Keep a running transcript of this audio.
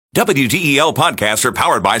WDEL podcasts are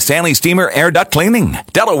powered by Stanley Steamer Air Duct Cleaning,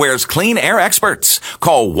 Delaware's clean air experts.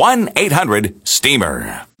 Call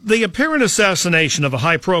 1-800-STEAMER. The apparent assassination of a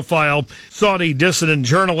high-profile Saudi dissident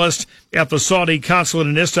journalist at the Saudi consulate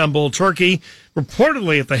in Istanbul, Turkey,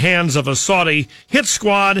 reportedly at the hands of a Saudi hit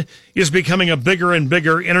squad, is becoming a bigger and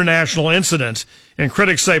bigger international incident. And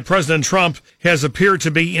critics say President Trump has appeared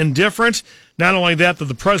to be indifferent. Not only that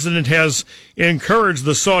the president has encouraged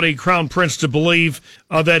the Saudi crown prince to believe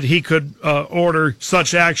that he could order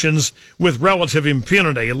such actions with relative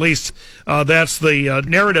impunity. At least that's the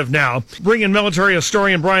narrative now. Bring in military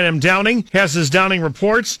historian Brian M. Downing, has his Downing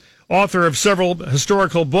Reports, author of several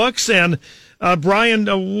historical books. And Brian,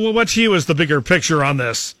 what to you is the bigger picture on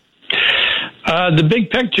this? The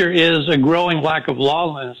big picture is a growing lack of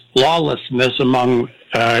lawlessness among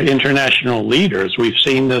international leaders. We've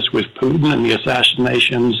seen this with Putin and the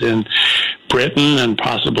assassinations in Britain and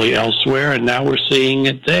possibly elsewhere, and now we're seeing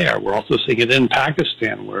it there. We're also seeing it in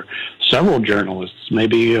Pakistan, where several journalists,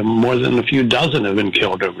 maybe more than a few dozen, have been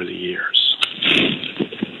killed over the years.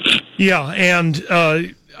 Yeah, and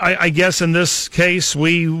I guess in this case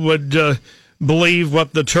we would believe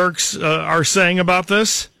what the Turks are saying about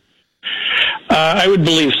this? I would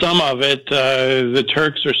believe some of it. The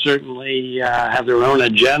Turks are certainly have their own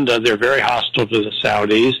agenda. They're very hostile to the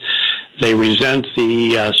Saudis. They resent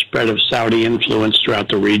the spread of Saudi influence throughout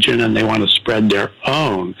the region, and they want to spread their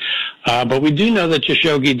own. But we do know that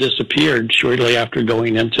Khashoggi disappeared shortly after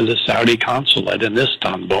going into the Saudi consulate in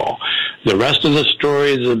Istanbul. The rest of the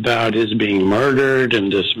stories about his being murdered and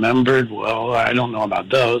dismembered, well, I don't know about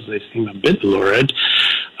those. They seem a bit lurid.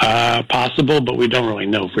 Possible, but we don't really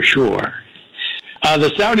know for sure.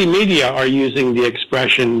 The Saudi media are using the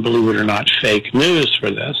expression, believe it or not, fake news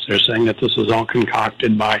for this. They're saying that this was all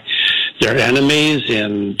concocted by their enemies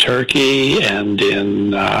in Turkey and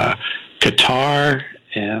in Qatar,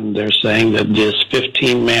 and they're saying that this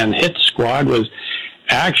 15-man hit squad was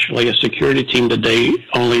actually a security team that they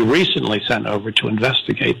only recently sent over to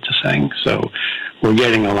investigate the thing. So we're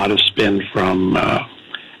getting a lot of spin from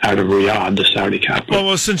out of Riyadh, the Saudi capital.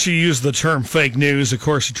 Well, since you use the term fake news, of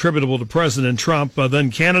course, attributable to President Trump, then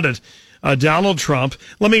candidate Donald Trump,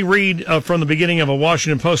 let me read from the beginning of a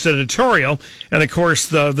Washington Post editorial. And, of course,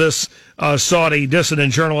 this Saudi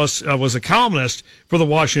dissident journalist was a columnist for the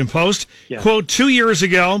Washington Post. Yes. Quote, 2 years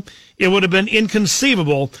ago, it would have been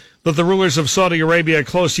inconceivable that the rulers of Saudi Arabia, a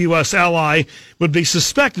close U.S. ally, would be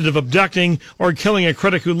suspected of abducting or killing a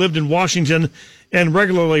critic who lived in Washington and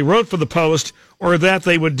regularly wrote for the Post, or that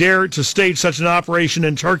they would dare to stage such an operation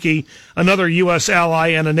in Turkey, another U.S. ally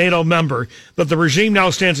and a NATO member. That the regime now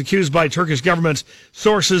stands accused by Turkish government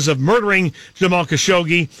sources of murdering Jamal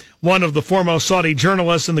Khashoggi, one of the foremost Saudi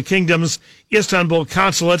journalists in the kingdom's Istanbul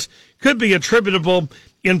consulate, could be attributable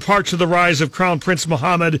in part to the rise of Crown Prince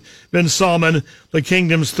Mohammed bin Salman, the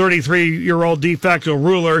kingdom's 33-year-old de facto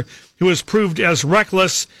ruler, who has proved as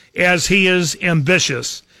reckless as he is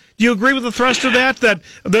ambitious. Do you agree with the thrust of that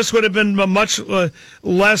this would have been much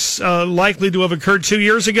less likely to have occurred 2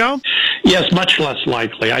 years ago? Yes, much less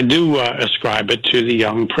likely. I do ascribe it to the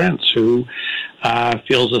young prince who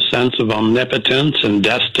feels a sense of omnipotence and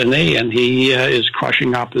destiny, and he is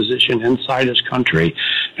crushing opposition inside his country,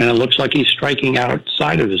 and it looks like he's striking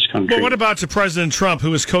outside of his country. But what about to President Trump,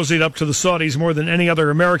 who has cozied up to the Saudis more than any other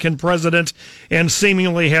American president and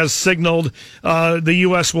seemingly has signaled the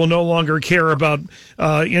U.S. will no longer care about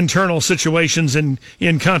internal situations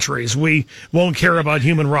in countries. We won't care about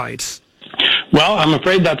human rights. Well, I'm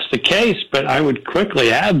afraid that's the case, but I would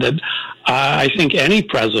quickly add that I think any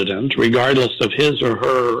president, regardless of his or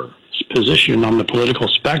her position on the political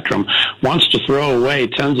spectrum, wants to throw away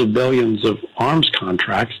tens of billions of arms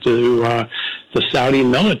contracts to the Saudi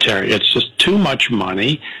military. It's just too much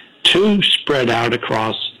money, too spread out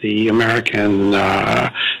across the American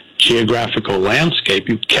geographical landscape.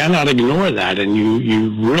 You cannot ignore that, and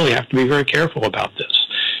you really have to be very careful about this.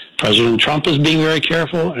 President Trump is being very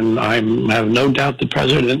careful, and I have no doubt that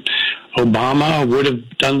President Obama would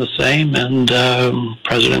have done the same, and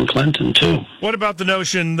President Clinton, too. What about the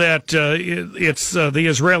notion that it's the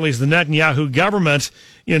Israelis, the Netanyahu government,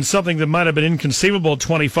 in something that might have been inconceivable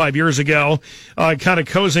 25 years ago, kind of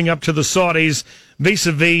cozying up to the Saudis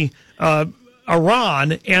vis-a-vis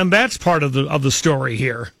Iran, and that's part of the story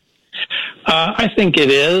here? I think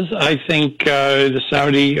it is. I think the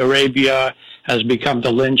Saudi Arabia has become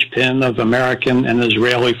the linchpin of American and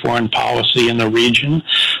Israeli foreign policy in the region,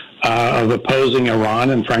 of opposing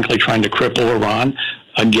Iran and, frankly, trying to cripple Iran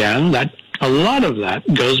again. A lot of that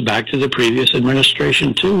goes back to the previous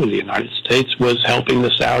administration, too. The United States was helping the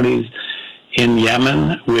Saudis in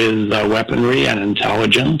Yemen with weaponry and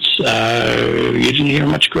intelligence. You didn't hear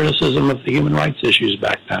much criticism of the human rights issues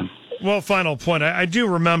back then. Well, final point. I do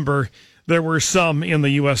remember there were some in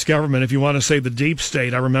the U.S. government, if you want to say the deep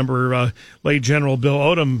state. I remember late General Bill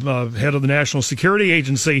Odom, head of the National Security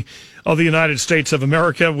Agency of the United States of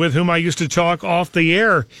America, with whom I used to talk off the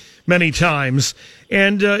air many times.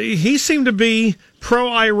 And he seemed to be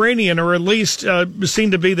pro-Iranian, or at least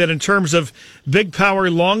seemed to be that in terms of big power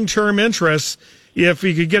long-term interests, if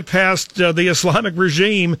he could get past the Islamic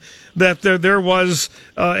regime, that there was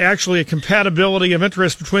actually a compatibility of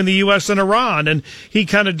interest between the U.S. and Iran. And he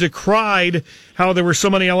kind of decried how there were so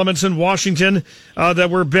many elements in Washington that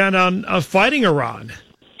were bent on fighting Iran.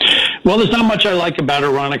 Well, there's not much I like about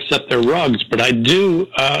Iran except their rugs, but I do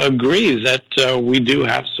agree that we do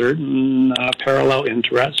have certain parallel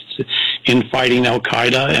interests in fighting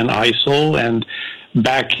Al-Qaeda and ISIL. And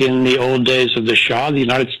back in the old days of the Shah, the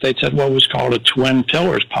United States had what was called a twin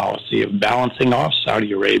pillars policy of balancing off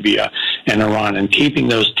Saudi Arabia and Iran and keeping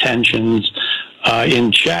those tensions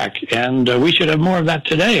in check. And we should have more of that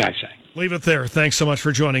today, I think. Leave it there. Thanks so much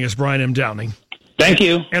for joining us, Brian M. Downing. Thank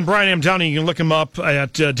you. And Brian M. Downing, you can look him up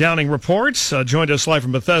at Downing Reports. Joined us live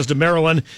from Bethesda, Maryland.